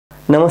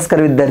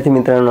नमस्कार विद्यार्थी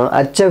मित्रांनो,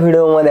 आजच्या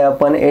व्हिडिओमध्ये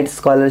आपण 8th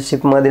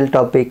स्कॉलरशिप मधील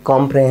टॉपिक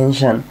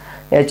कॉम्प्रिहेन्शन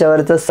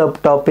याच्यावरचं सब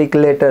टॉपिक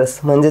लेटर्स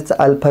म्हणजेच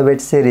अल्फाबेट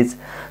सिरीज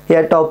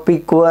या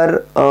टॉपिकवर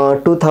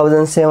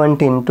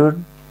 2017 टू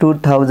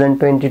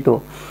 2022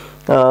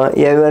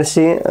 या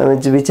वर्षी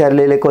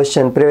विचारलेले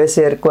क्वेश्चन प्रिवियस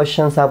इयर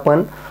क्वेश्चन्स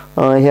आपण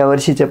ह्या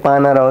वर्षीचे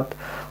पाहणार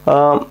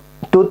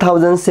आहोत।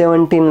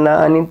 2017 ला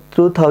आणि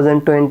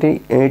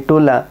 2022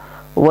 ला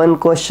 1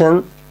 क्वेश्चन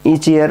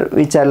ईच इयर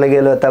विचारला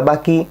गेला होता।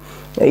 बाकी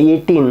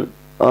 18,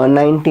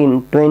 19,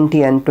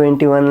 20 आणि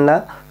 21 ला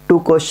 2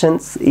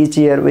 क्वेश्चन्स ईच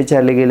इयर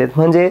विचारले गेलेत।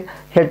 म्हणजे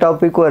हे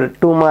टॉपिकवर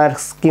 2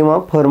 मार्क्स किंवा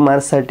 4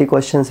 मार्क्स साठी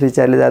क्वेश्चन्स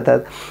विचारले जातात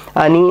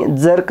आणि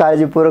जर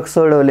काळजीपूर्वक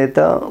सोडवले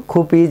तर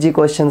खूप इझी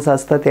क्वेश्चन्स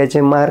असतात,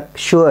 याचे मार्क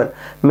शुअर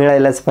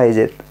मिळायलाच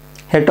पाहिजेत।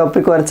 हे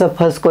टॉपिकवरचा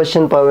फर्स्ट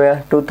क्वेश्चन पाहूया।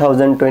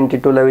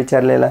 2022 ला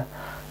विचारलेला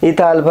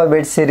इथं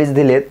अल्फाबेट सिरीज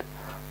दिलेत।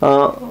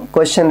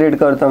 क्वेश्चन रीड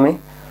करतो मी।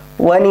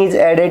 1 is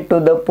added to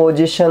the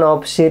position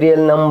of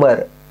serial number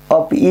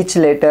of each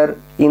letter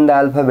in the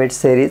alphabet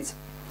series.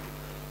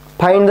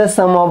 Find the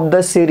sum of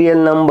the serial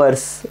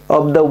numbers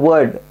of the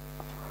word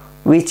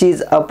which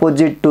is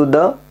opposite to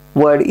the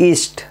word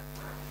east.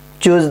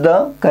 Choose the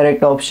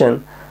correct option.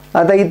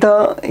 आता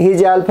इथं ही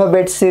जी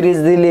alphabet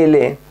series दिलेली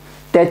आहे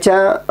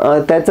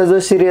त्याचा जो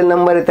serial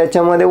number आहे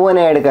त्याच्यामध्ये 1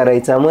 add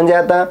करायचा। म्हणजे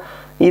आता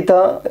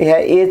इथं ह्या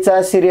ए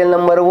चा सिरियल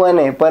नंबर 1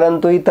 आहे,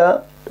 परंतु इथं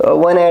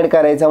 1 ॲड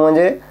करायचा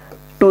म्हणजे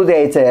 2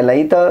 द्यायचा याला।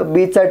 इथं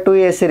बी चा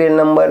 2 आहे सिरियल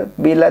नंबर,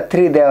 बी ला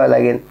 3 द्यावा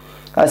लागेल।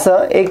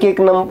 असं एक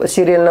नंबर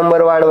सिरियल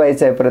नंबर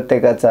वाढवायचा आहे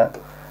प्रत्येकाचा।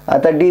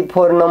 आता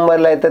D4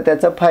 नंबरला आहे तर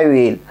त्याचा 5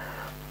 येईल।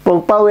 पण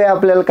पाहूया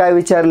आपल्याला काय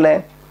विचारलंय।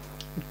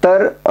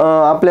 तर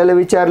आपल्याला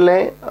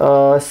विचारलंय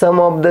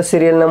सम of the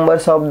serial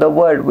numbers of the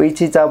word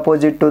which is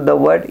opposite to the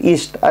word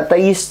east. आता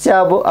ईस्टच्या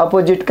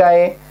अपोजिट काय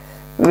आहे?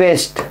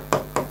 वेस्ट।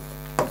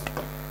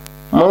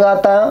 मग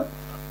आता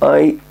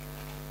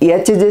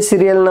याचे जे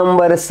सिरियल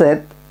नंबर्स आहेत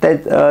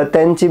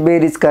त्यांची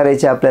बेरीज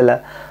करायची आपल्याला।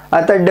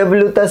 आता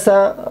डब्ल्यू तसा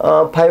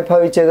 5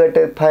 5 चे गट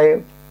आहेत। 5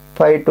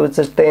 5 2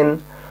 10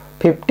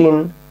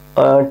 15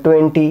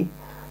 20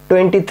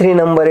 23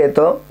 नंबर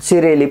येतो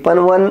सिरियली, पण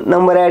 1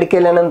 नंबर ॲड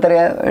केल्यानंतर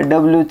या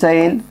डब्ल्यू चा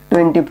येईल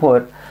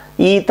 24।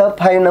 ई तर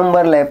 5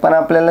 नंबरला आहे पण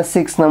आपल्याला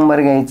 6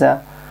 नंबर घ्यायचा।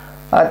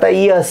 आता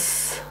यस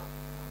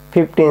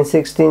 15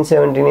 16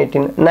 17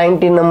 18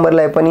 19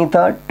 नंबरला आहे पण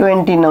इथं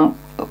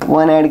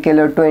 1 ॲड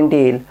केल्यावर 20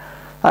 येईल।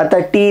 आता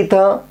टी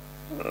इथं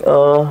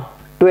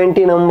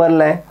 20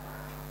 नंबरला आहे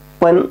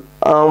पण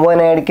 1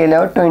 ॲड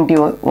केल्यावर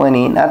 21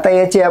 येईल। आता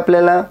याची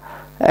आपल्याला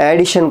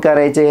ॲडिशन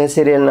करायचे या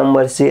सिरियल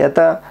नंबरची।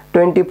 आता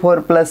 24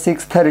 +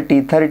 6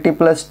 30 30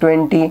 +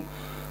 20 30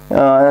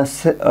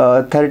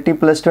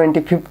 +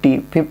 20 50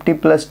 50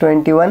 +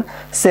 21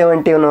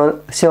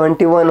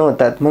 71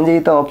 होतात। म्हणजे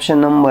इथं ऑप्शन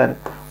नंबर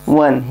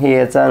 1 हे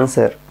याचा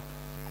आन्सर।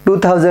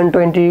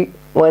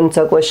 2021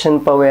 चा क्वेश्चन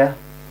पाहूया।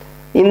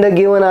 In the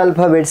given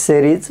alphabet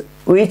series,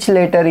 which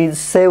letter is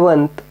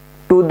 7th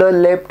to the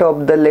left of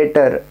the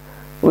letter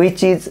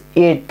which is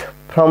 8th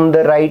from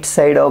the right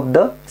side of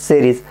the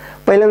series?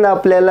 पहिल्यांदा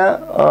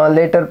आपल्याला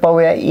लेटर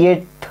पाहूया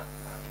 8th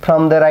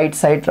from the right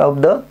side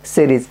of the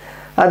series।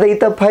 आता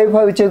इथं 5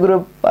 5 चे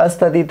group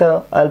असतात इथं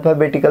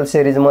alphabetical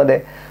series मध्ये।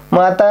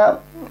 मग आता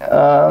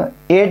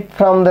 8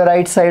 from the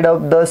right side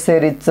of the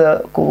series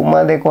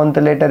मध्ये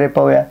कोणतं लेटर आहे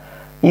पाहूया।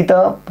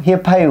 इथं हे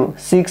 5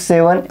 6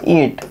 7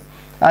 8।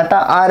 आता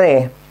आर आहे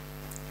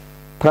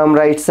फ्रॉम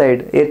राईट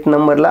साइड 8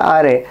 नंबरला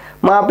आर आहे।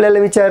 मग आपल्याला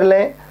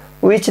विचारलंय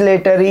which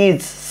letter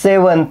is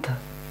 7th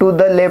to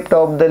the left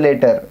of the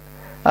letter.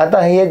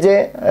 आता हे जे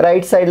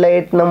राईट साइडला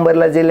 8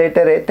 नंबरला जे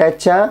लेटर आहे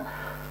त्याच्या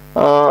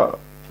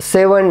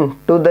 7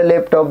 to the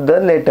left of the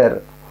letter.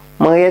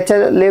 मग याच्या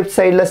लेफ्ट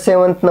साइडला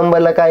 7th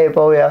नंबरला काय आहे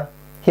पाहूया।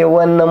 हे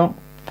 1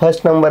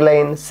 फर्स्ट नंबरला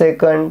येईल,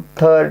 2nd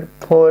 3rd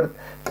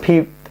 4th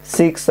 5th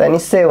 6th आणि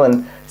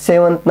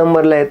 7th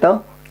नंबरला येतं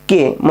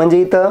के।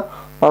 म्हणजे इथं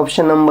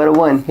ऑप्शन नंबर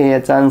 1 हे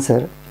याचा आन्सर।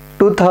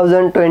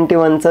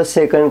 2021 चा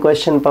सेकंड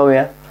क्वेश्चन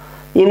पाहूया।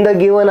 In the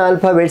given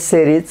alphabet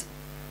series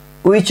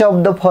which of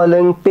the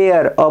following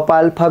pair of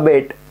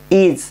alphabet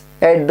is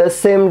at the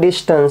same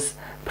distance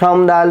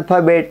from the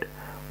alphabet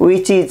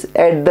which is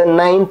at the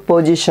 9th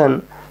position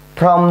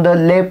from the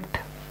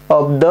left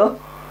of the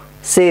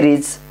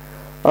series?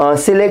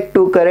 Select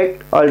 2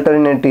 correct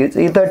alternatives।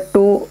 इथं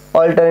 2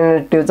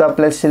 alternatives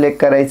आपल्याला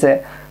select करायचं आहे।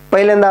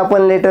 पहिल्यांदा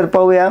आपण letter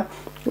पाहूया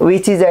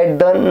which is at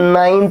the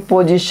 9th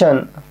position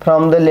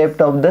from the left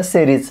of the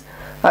series।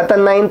 आता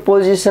 9th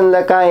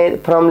पोझिशनला काय आहे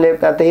फ्रॉम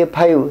लेफ्ट। आता हे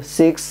 5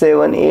 6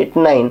 7 8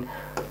 9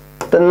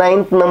 तर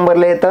 9th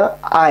नंबरला येतं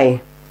आय।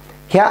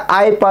 ह्या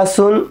आय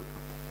पासून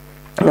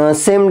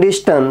सेम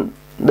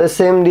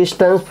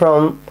डिस्टन्स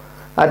फ्रॉम।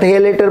 आता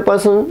हे लेटर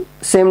पासून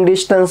सेम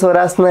डिस्टन्सवर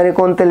असणारे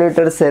कोणते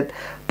लेटर्स आहेत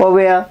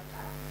पाहूया।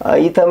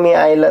 इथं मी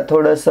आयला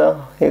थोडंसं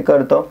हे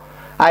करतो।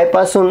 आय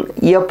पासून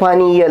एफ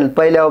आणि एल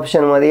पहिल्या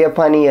ऑप्शन मध्ये एफ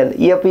आणि एल।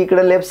 एफ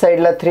इकडे लेफ्ट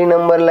साइडला 3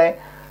 नंबरला आहे,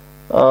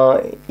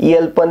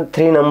 एल पण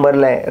 3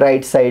 नंबरला आहे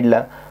राईट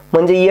साइडला।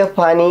 म्हणजे एफ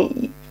आणि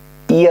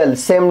एल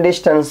सेम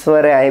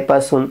डिस्टन्सवर आहे आय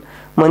पासून।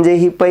 म्हणजे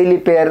ही पहिली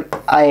पेअर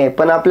आहे,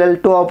 पण आपल्याला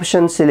 2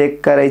 ऑप्शन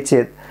सिलेक्ट करायचे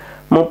आहेत.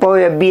 मग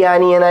पाहूया बी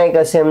आणि एन आहे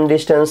का सेम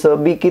डिस्टन्स.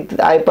 बी किती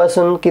आय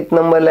पासून किती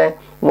नंबरला आहे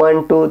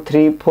 1 2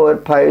 3 4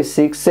 5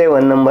 6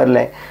 7 नंबरला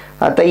आहे.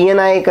 आता एन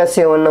आहे का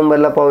 7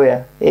 नंबरला पाहूया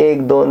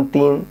 1 2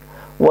 3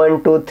 1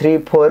 2 3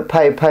 4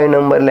 5 5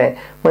 नंबरला आहे,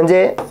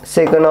 म्हणजे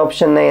सेकंड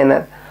ऑप्शन नाही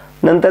येणार.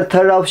 नंतर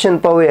थर्ड ऑप्शन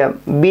पाहूया.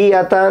 बी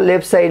आता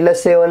लेफ्ट साईडला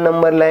 7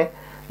 नंबरला आहे,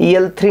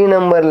 एल 3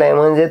 नंबरला आहे,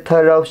 म्हणजे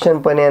थर्ड ऑप्शन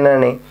पण येणार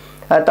नाही.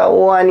 आता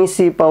ओ आणि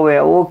सी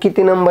पाहूया. ओ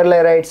किती नंबरला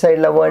आहे राईट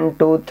साईडला 1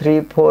 2 3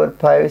 4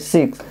 5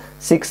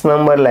 6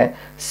 नंबरला आहे.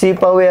 सी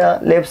पाहूया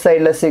लेफ्ट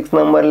साईडला 6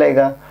 नंबरला आहे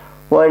का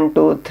 1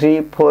 2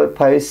 3 4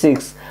 5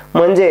 6,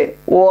 म्हणजे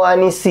ओ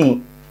आणि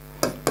सी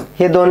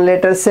हे 2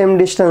 लेटर सेम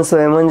डिस्टन्स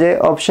आहे, म्हणजे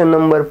ऑप्शन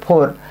नंबर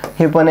 4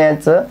 हे पण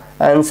याचं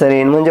आन्सर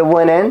येईल. म्हणजे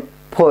 1 and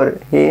 4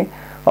 हे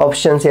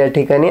ऑप्शन्स या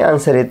ठिकाणी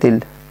आन्सर येतील.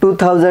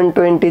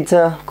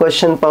 2020चा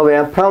क्वेश्चन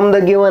पाहूया. From the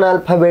given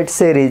alphabet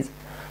series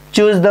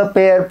choose the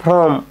pair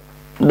from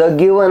the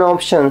given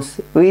options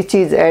which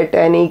is at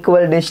an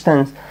equal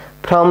distance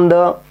from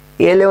the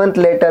 11th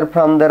letter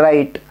from the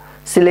right.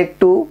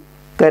 Select 2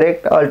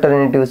 correct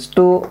alternatives.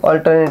 2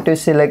 alternative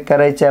select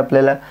करायचे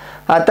आपल्याला.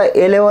 आता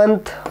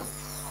 11th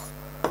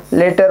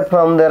letter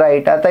from the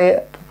right. आता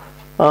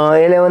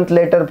 11th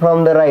letter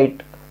from the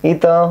right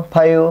इथं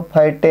 5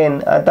 5 10.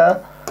 आता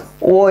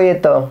ओ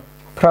येतं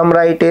from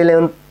right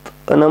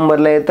 11th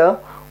नंबरला येतं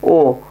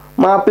ओ.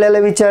 मग आपल्याला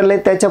विचारले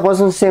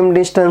त्याच्यापासून सेम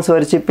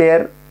डिस्टन्सवरची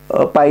पेअर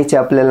पाहिजे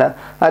आपल्याला.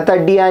 आता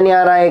डी आणि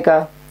आर आहे का,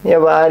 हे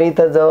आर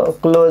इथं जो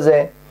क्लोज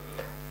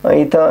आहे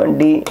इथं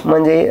डी,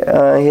 म्हणजे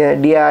हे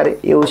डी आर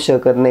येऊ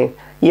शकत नाही.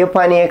 एफ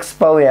आणि एक्स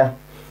पाहूया.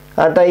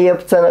 आता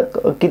एफचा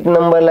किती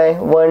नंबरला आहे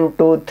 1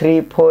 2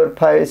 3 4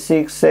 5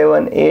 6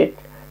 7 8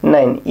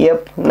 9.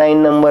 एफ 9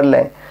 नंबरला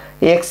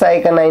आहे. एक्स आहे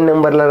का 9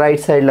 नंबरला राईट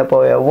साईडला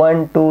पाहूया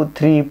 1 2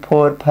 3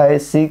 4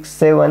 5 6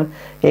 7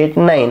 8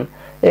 9.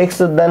 एक्स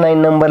सुद्धा 9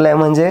 नंबरला आहे,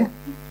 म्हणजे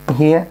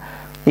हे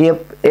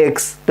एफ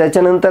एक्स.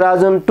 त्याच्यानंतर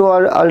अजून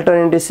 2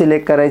 अल्टरनेटिव्ह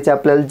सिलेक्ट करायचे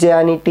आपल्याला. जे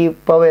आणि टी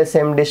पाहूया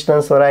सेम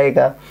डिस्टन्सवर आहे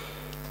का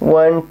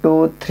 1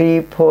 2 3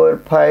 4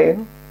 5.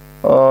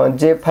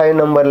 जे 5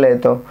 नंबरला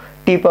येतो.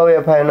 टी पाहूया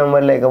 5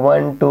 नंबरला आहे का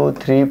 1 2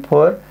 3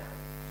 4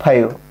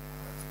 5,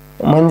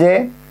 म्हणजे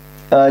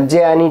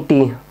जे आणि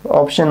टी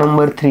ऑप्शन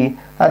नंबर 3.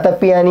 आता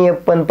पी आणि एफ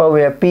पण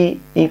पाहूया.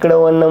 पी इकडं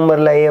 1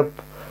 नंबरला,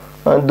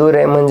 एफ दूर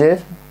आहे, म्हणजे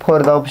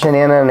 4th ऑप्शन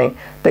येणार नाही.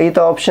 तर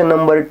इथं ऑप्शन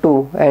नंबर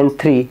 2 and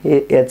 3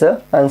 हे याचं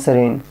आन्सर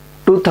येईल.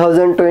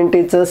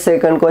 2020चं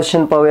सेकंड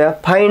क्वेश्चन पाहूया.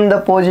 Find the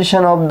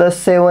position of the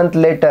 7th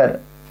letter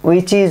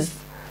which is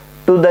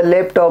to the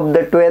left of the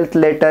 12th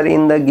letter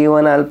in the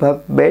given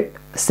alphabet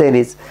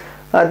series.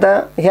 आता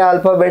ह्या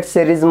अल्फाबेट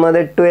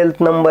सिरीजमध्ये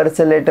 12th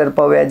नंबरचं लेटर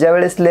पाहूया.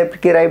 ज्यावेळेस लेफ्ट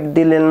की राईट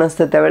दिलेलं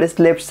नसतं त्यावेळेस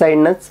लेफ्ट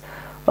साईडनंच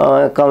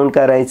काउंट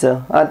करायचं.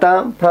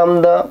 आता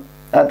फ्रॉम द,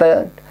 आता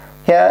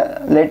ह्या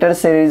लेटर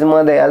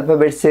सिरीजमध्ये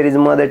अल्फाबेट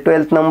सिरीजमध्ये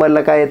 12th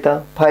नंबरला काय येतं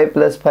 5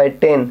 + 5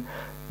 10.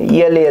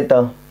 यल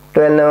येतं.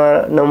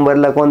 12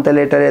 नंबरला कोणतं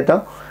लेटर येतं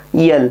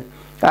यल.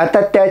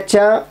 आता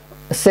त्याच्या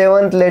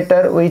 7th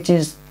letter which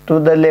is to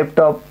the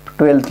left of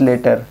 12th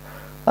letter.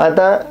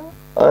 आता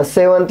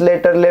 7th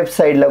लेटर लेफ्ट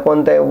साईडला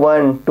कोणतं आहे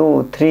 1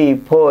 2 3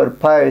 4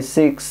 5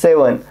 6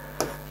 7.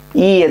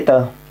 ई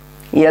येतं.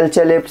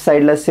 एलच्या लेफ्ट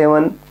साईडला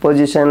 7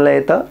 पोझिशनला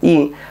येतं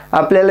ई.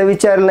 आपल्याला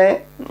विचारलं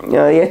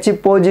आहे याची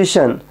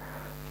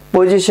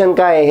पोझिशन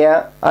काय आहे ह्या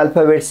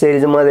अल्फाबेट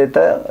सिरीजमध्ये.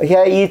 तर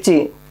ह्या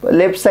ईची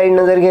लेफ्ट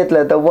साईडनं जर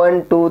घेतलं तर 1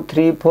 2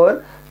 3 4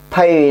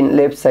 5 येईल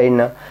लेफ्ट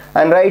साईडनं,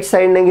 आणि राईट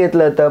साईडनं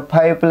घेतलं तर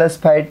 5 +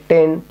 5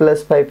 10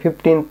 + 5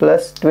 15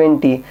 +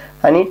 20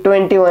 आणि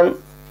 21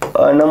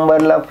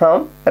 नंबरला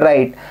फ्रॉम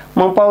राईट.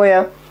 मग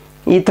पाहूया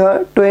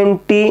इथं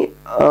 20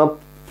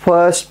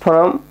 फर्स्ट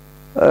फ्रॉम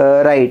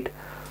राईट.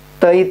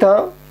 तर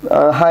इथं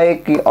हा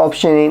एक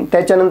ऑप्शन येईल.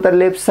 त्याच्यानंतर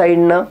लेफ्ट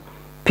साईडनं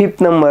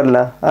 5th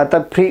नंबरला. आता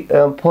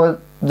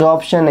फोर्थ जो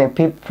ऑप्शन आहे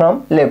 5th फ्रॉम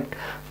लेफ्ट.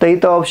 तर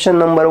इथं ऑप्शन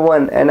नंबर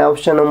 1 आणि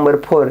ऑप्शन नंबर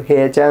 4 हे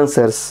याचे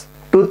आन्सर्स.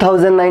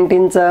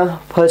 2019चा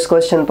फर्स्ट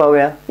क्वेश्चन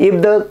पाहूया. If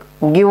the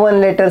given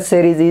letter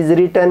series is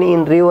written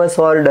in reverse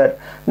order,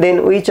 then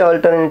which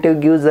alternative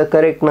gives the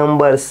correct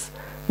numbers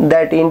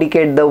that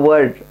indicate the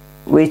word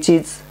which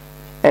is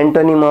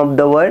antonym of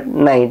the word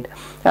night.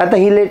 आता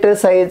ही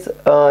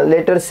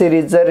letter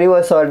series जर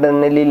reverse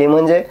ऑर्डरने लिहिली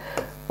म्हणजे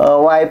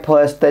Y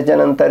first,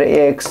 त्याच्यानंतर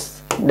x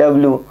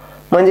W,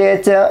 म्हणजे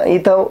याच्या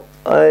इथं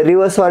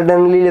reverse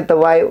ऑर्डरने लिहिले तर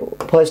वाय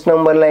फर्स्ट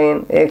नंबरला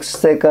येईल, एक्स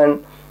सेकंड,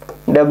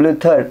 डब्ल्यू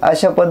थर्ड,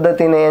 अशा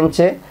पद्धतीने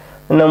यांचे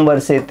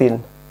नंबर्स येतील.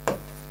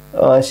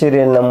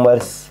 सिरियल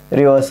नंबर्स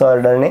रिव्हर्स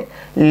ऑर्डरने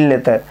लिहिले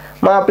तर.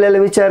 मग आपल्याला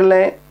विचारलं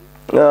आहे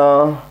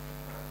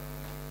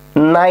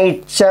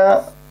नाईटचा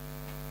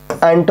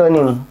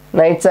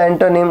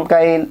अँटोनिम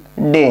काय येईल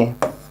डे.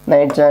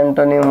 नाईटचा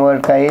अँटोनिम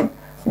वर्ड काय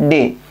येईल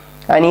डे.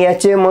 आणि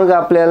याचे मग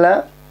आपल्याला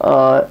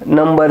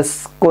नंबर्स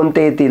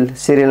कोणते येतील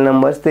सिरियल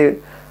नंबर्स ते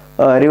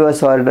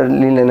रिव्हर्स ऑर्डर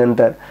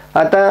लिहिल्यानंतर.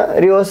 आता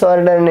रिव्हर्स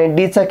ऑर्डरने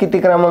डीचा किती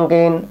क्रमांक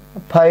येईल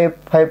 5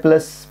 +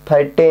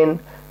 5 10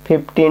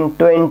 15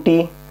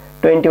 20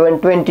 21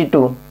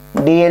 22.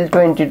 डी येईल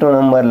 22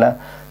 नंबरला.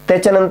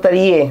 त्याच्यानंतर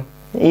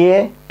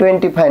ए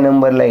 25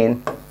 नंबरला येईल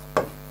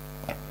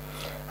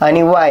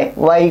आणि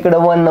वाय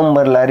इकडं 1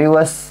 नंबरला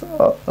रिवर्स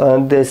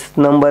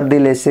नंबर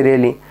दिले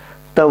सिरियली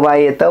तर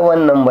वाय येतं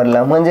 1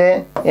 नंबरला.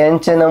 म्हणजे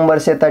यांचे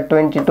नंबर्स येतात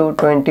 22,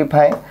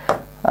 25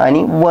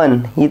 आणि 1.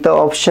 इथं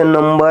ऑप्शन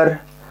नंबर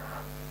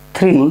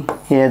 3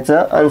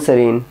 याचं आन्सर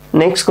येईल.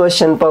 नेक्स्ट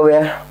क्वेश्चन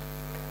पाहूया.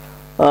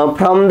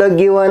 From the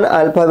given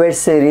alphabet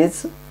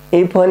series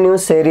if a new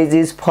series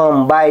is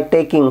formed by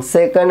taking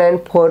second and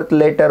fourth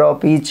letter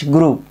of each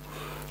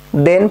group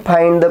then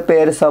find the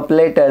pairs of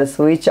letters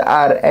which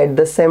are at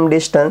the same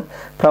distance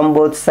from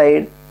both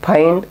sides.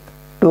 Find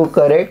two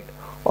correct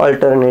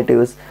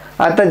alternatives.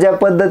 आता ज्या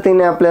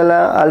पद्धतीने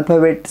आपल्याला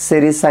alphabet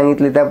series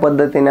सांगितली त्या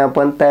पद्धतीने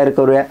आपण तयार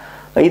करूया.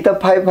 इथं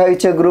 5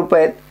 चे ग्रुप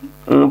आहेत.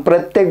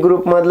 प्रत्येक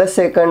ग्रुपमधलं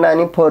सेकंड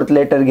आणि फोर्थ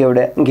लेटर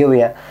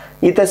घेऊया.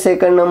 इथं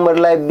सेकंड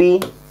नंबरला आहे बी,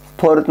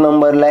 फोर्थ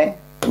नंबरला आहे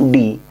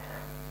डी.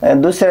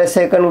 दुसऱ्या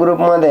सेकंड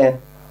ग्रुपमध्ये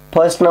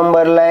फर्स्ट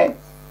नंबरला आहे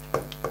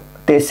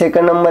ते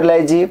सेकंड नंबरला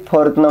आहे जी,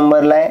 फोर्थ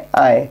नंबरला आहे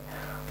आय.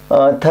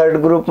 थर्ड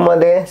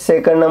ग्रुपमध्ये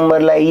सेकंड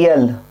नंबरला आहे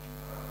एल,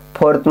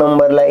 फोर्थ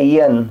नंबरला आहे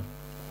एन.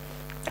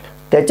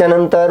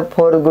 त्याच्यानंतर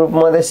फोर्थ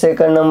ग्रुपमध्ये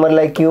सेकंड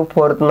नंबरला आहे क्यू,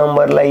 फोर्थ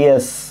नंबरला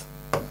एस.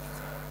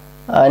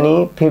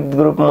 आणि फिफ्थ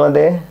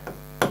ग्रुपमध्ये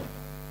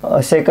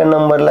सेकंड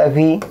नंबरला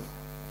व्ही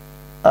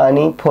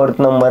आणि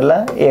फोर्थ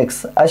नंबरला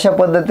एक्स. अशा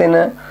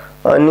पद्धतीनं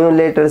न्यू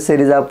लेटर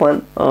सिरीज आपण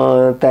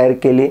तयार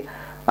केली.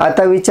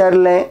 आता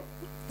विचारलंय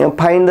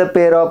find the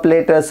pair of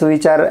letters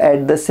which are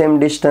at the same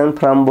distance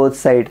from both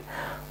side.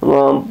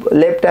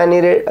 Left आणि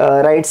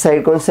राईट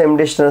साईडकडून सेम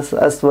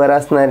डिस्टन्स वर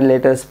असणारे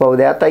लेटर्स पाहू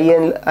द्या. आता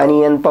एल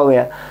आणि एन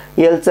पाहूया.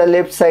 एलचा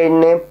लेफ्ट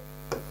साईडने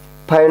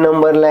 5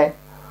 नंबरला आहे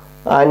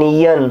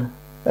आणि एन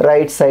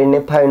राईट साईडने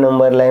 5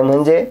 नंबरला आहे.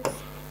 म्हणजे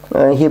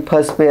ही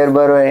फर्स्ट पेअर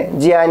बरोबर आहे.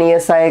 जी आणि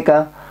एस आहे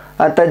का?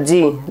 आता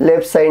जी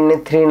लेफ्ट साईडने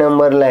 3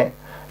 नंबरला आहे,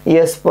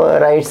 यस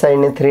राईट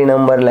साईडने 3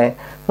 नंबरला आहे.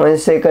 म्हणजे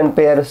सेकंड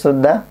पेअर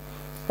सुद्धा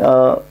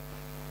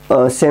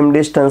सेम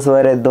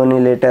डिस्टन्सवर आहेत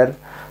दोन्ही लेटर.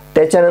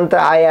 त्याच्यानंतर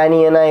आय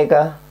आणि एन आहे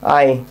का?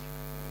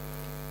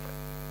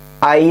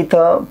 आय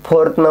इथं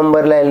फोर्थ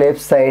नंबरला आहे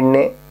लेफ्ट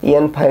साईडने,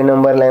 एन 5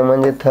 नंबरला आहे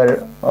म्हणजे थर्ड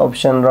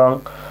ऑप्शन रॉंग.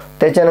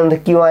 त्याच्यानंतर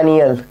क्यू आणि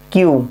एल.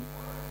 क्यू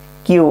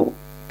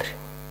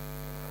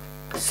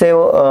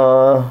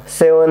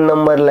 7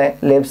 नंबरला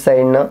आहे लेफ्ट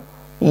साईडनं,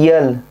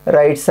 एल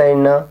राईट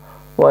साईडनं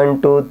 1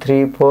 2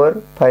 3 4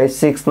 5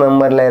 6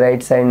 नंबरला आहे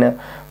राईट साईडनं.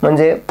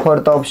 म्हणजे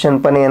फोर्थ ऑप्शन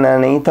पण येणार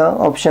नाही. इथं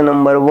ऑप्शन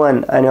नंबर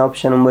 1 आणि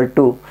ऑप्शन नंबर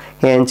 2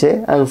 हे यांचे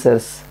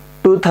आन्सर्स.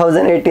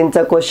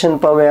 2018चा क्वेश्चन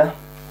पाहूया.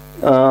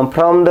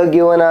 From the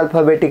given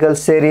alphabetical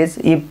series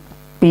if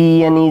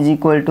PN is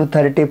equal to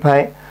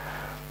 35,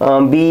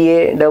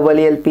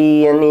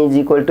 BALLPEN is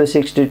equal to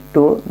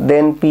 62,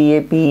 then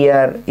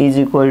PAPER is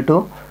equal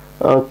to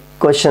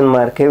question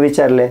mark हे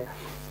विचारले.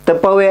 तर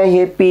पाहूया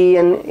हे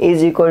PN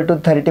इज इक्वल टू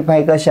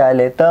 35 कसे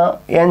आले. तर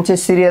यांचे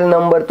सिरियल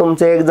नंबर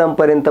तुमचे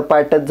एक्झामपर्यंत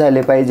पाठच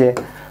झाले पाहिजे.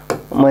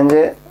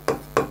 म्हणजे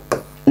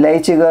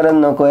लिहायची गरज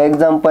नको,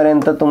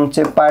 एक्झामपर्यंत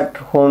तुमचे पाठ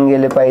होऊन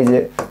गेले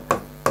पाहिजे.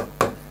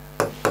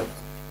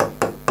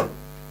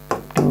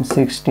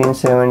 16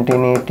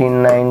 17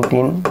 18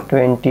 19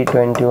 20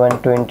 21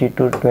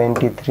 22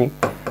 23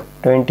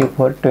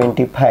 24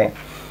 25.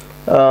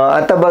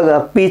 आता बघा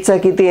पीचा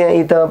किती आहे.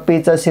 इथं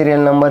पीचा सिरियल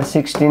नंबर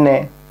 16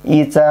 आहे,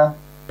 ईचा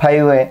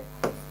 5 आहे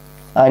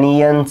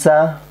आणि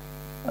एनचा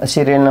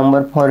सिरियल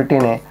नंबर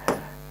 14 आहे.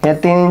 या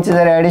तिन्हींची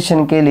जर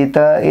ॲडिशन केली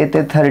तर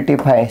येते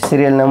 35.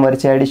 सिरियल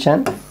नंबरची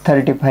ॲडिशन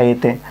 35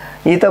 येते.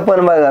 इथं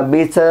पण बघा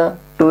बीचा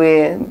 2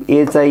 आहे,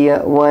 एचा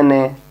 1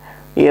 आहे,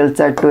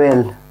 एलचा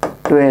 12,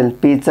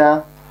 पीचा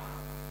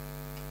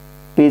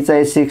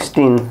आहे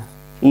 16,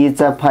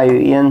 ईचा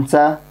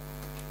 5,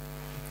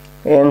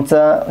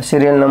 यांचा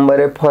सिरियल नंबर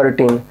आहे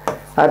 14.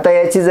 आता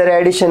याची जर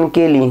ॲडिशन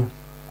केली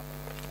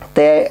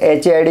तर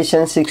याची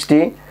ॲडिशन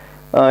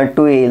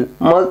 62 येईल.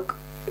 मग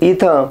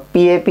इथं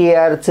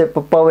PAPRचे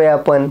पाहूया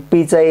आपण.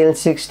 पीचा येईल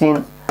 16,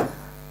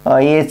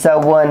 एचा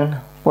 1,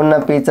 पुन्हा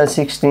पीचा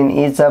 16,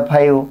 ईचा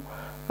 5,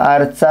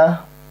 आरचा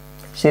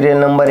सिरियल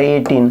नंबर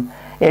 18.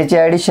 याची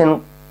ॲडिशन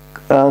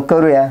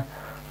करूया.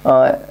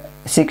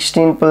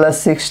 16 +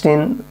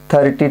 16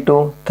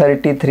 32,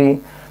 33,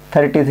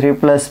 33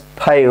 +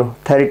 5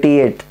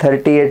 38,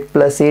 38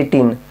 +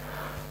 18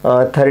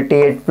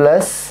 38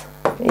 +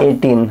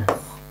 18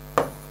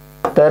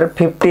 तर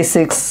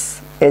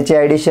 56 याची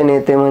ॲडिशन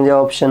येते. म्हणजे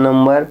ऑप्शन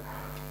नंबर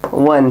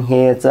 1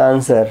 हे याचं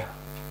आन्सर.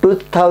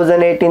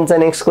 2018चा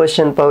नेक्स्ट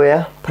क्वेश्चन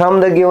पाहूया. From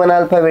the given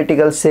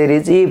alphabetical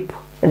series if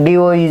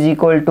DO is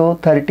equal to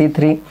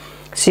 33,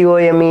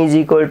 COME is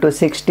equal to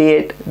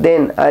 68,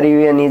 then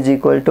RUN is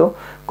equal to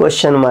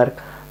question mark.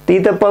 तर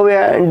इथं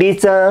पाहूया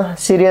डीचा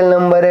सिरियल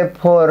नंबर आहे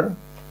 4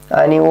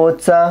 आणि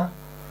ओचा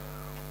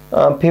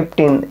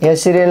 15. या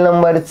सिरियल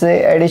नंबरचे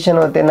ॲडिशन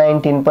होते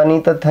 19, पण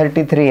इथं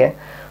 33 आहे.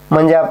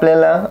 म्हणजे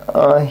आपल्याला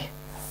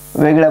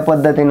वेगळ्या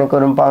पद्धतीने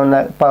करून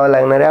पाहावं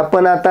लागणार आहे.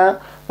 आपण आता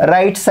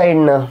राईट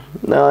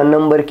साईडनं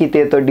नंबर किती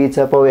येतो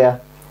डीचा पाहूया.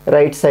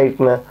 राईट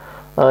साईडनं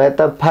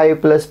आता 5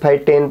 + 5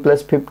 10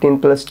 +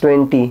 15 +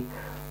 20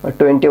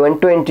 21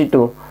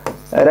 22.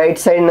 राईट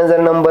साईडनं जर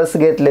नंबर्स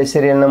घेतले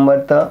सिरियल नंबर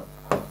तर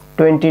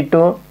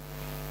 22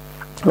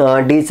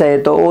 डीचा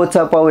येतो.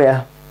 ओचा पाहूया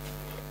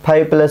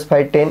 5 +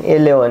 5 10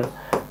 11.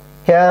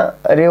 ह्या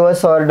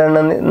रिव्हर्स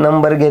ऑर्डरनं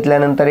नंबर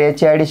घेतल्यानंतर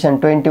याची ॲडिशन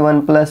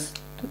 21 +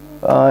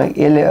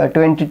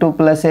 22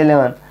 +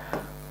 11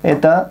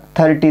 येतं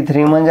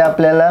 33. म्हणजे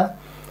आपल्याला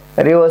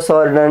रिव्हर्स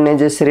ऑर्डरने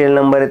जे सिरियल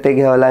नंबर आहे ते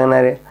घ्यावं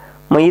लागणार आहे.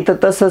 मग इथं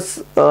तसंच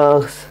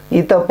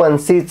इथं पण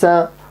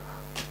सीचा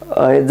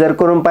जर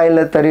करून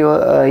पाहिलं तरी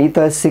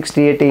इथं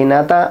 68 येईन.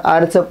 आता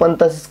आरचं पण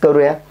तसंच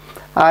करूया.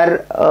 R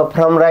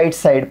from right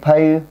side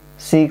 5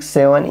 6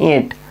 7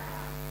 8.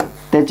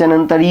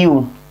 त्याच्यानंतर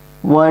यू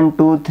 1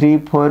 2 3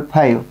 4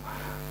 5.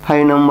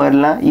 5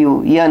 नंबरला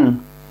यू. एन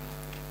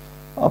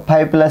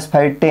 5 +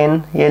 5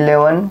 10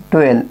 11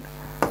 12.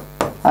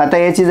 आता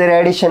याची जर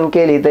ॲडिशन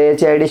केली तर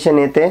याची ॲडिशन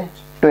येते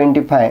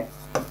 25.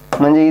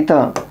 म्हणजे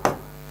इथं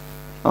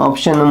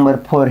ऑप्शन नंबर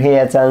 4 हे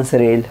याचा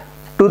आन्सर येईल.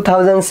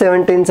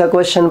 2017चा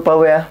क्वेश्चन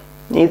पाहूया.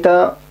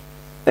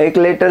 इथं एक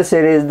लेटर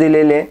सिरीज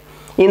दिलेले.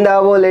 In the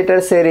above letter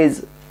series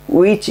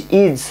which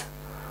is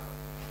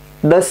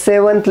the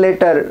 7th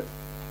letter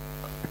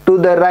to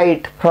the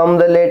right from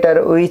the letter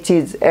which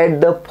is at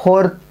the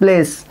 4th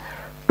place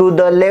to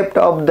the left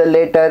of the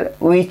letter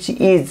which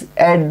is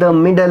at the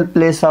middle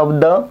place of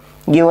the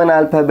given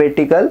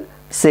alphabetical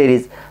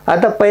series.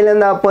 आता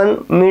पहिल्यांदा आपण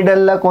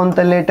मिडलला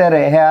कोणतं letter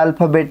आहे ह्या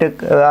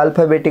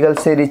alphabetical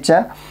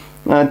सिरीजच्या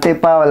ते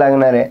पाहावं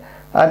लागणार आहे.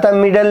 आता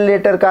मिडल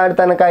लेटर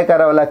काढताना काय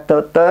करावं लागतं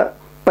तर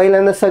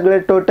पहिल्यांदा सगळे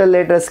टोटल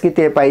लेटर्स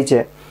किती आहे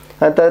पाहिजे.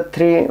 आता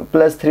 3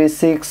 + 3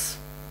 6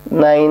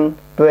 9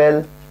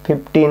 12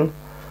 15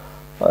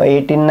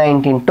 18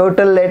 19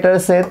 टोटल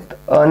लेटर्स आहेत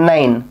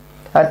 9.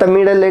 आता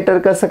मिडल लेटर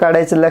कसं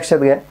काढायचं लक्षात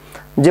घ्या.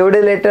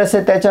 जेवढे लेटर्स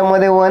आहेत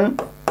त्याच्यामध्ये 1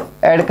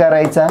 ॲड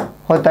करायचा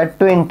होता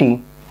 20.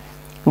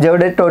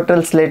 जेवढे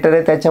टोटल्स लेटर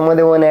आहे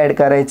त्याच्यामध्ये 1 ॲड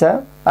करायचा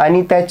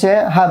आणि त्याचे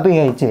हाफ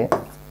घ्यायचे.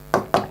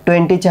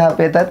 20चे हाफ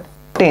येतात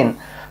 10.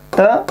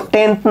 तर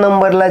 10th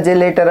नंबरला जे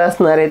लेटर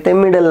असणार आहे ते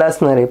मिडलला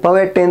असणार आहे.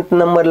 पाहूया 10th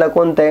नंबरला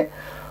कोणतं आहे.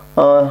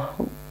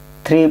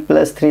 3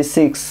 + 3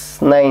 6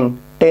 9.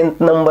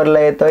 10th नंबरला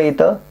येतं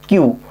इथं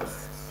क्यू.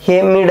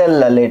 हे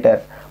मिडलला लेटर.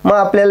 मग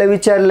आपल्याला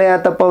विचारलं आहे.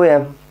 आता पाहूया.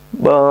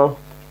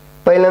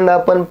 पहिल्यांदा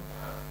आपण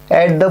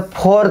at the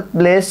 4th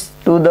place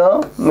to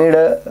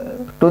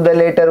the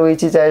letter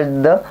which is at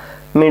the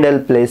middle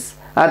place.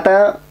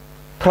 आता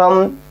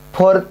from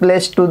 4th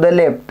place to the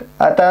left.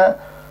 आता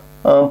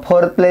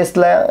 4th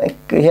प्लेसला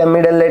ह्या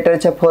मिडल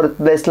लेटरच्या 4th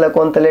प्लेसला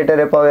कोणतं लेटर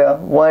आहे पाहूया.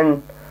 1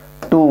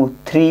 2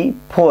 3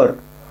 4.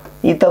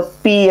 इथं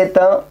पी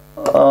येतं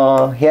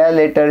ह्या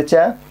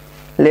लेटरच्या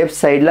लेफ्ट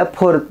साईडला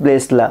 4th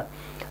प्लेसला.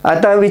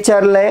 आता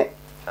विचारलंय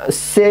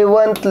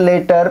 7th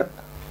letter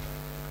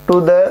to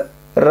the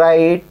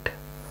right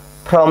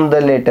from the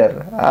letter.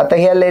 आता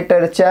ह्या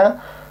लेटरच्या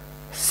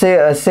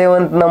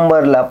 7th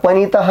नंबरला. पण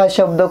इथं हा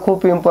शब्द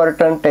खूप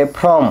इम्पॉर्टंट आहे.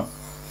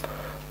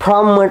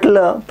 फ्रॉम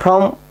म्हटलं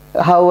फ्रॉम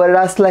हा वर्ड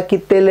असला की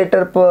ते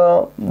लेटर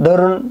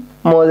धरून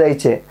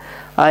मोजायचे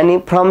आणि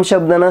फ्रॉम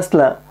शब्द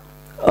नसला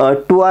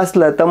टू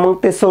असला तर मग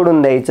ते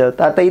सोडून द्यायचं.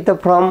 आता इथं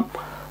फ्रॉम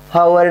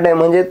हा वर्ड आहे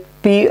म्हणजे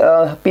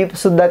पी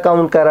सुद्धा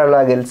काउंट करावं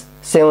लागेल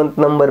 7th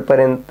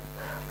नंबरपर्यंत.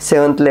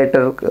 7th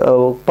लेटर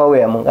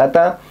पाहूया. मग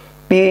आता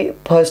पी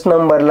फर्स्ट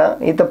नंबरला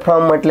इथं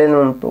फ्रॉम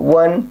म्हटलेलं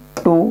 1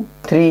 2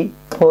 3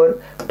 4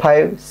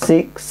 5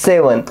 6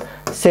 7.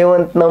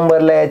 7th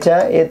नंबरला याच्या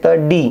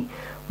येतं डी.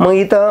 मग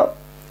इथं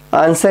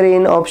आन्सर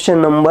येईन ऑप्शन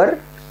नंबर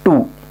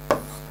 2.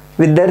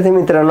 विद्यार्थी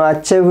मित्रांनो,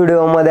 आजच्या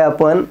व्हिडिओमध्ये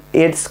आपण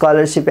 8th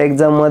स्कॉलरशिप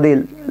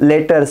एक्झाममधील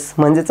लेटर्स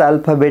म्हणजेच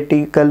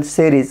अल्फाबेटिकल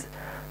सिरीज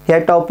या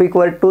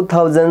टॉपिकवर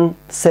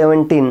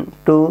 2017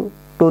 to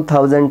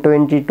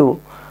 2022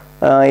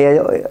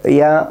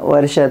 या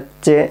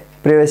वर्षाचे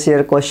प्रिवियस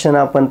इयर क्वेश्चन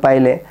आपण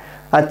पाहिले.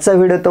 आजचा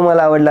व्हिडिओ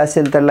तुम्हाला आवडला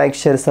असेल तर लाईक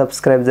शेअर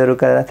सबस्क्राईब जरूर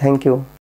करा. थँक्यू.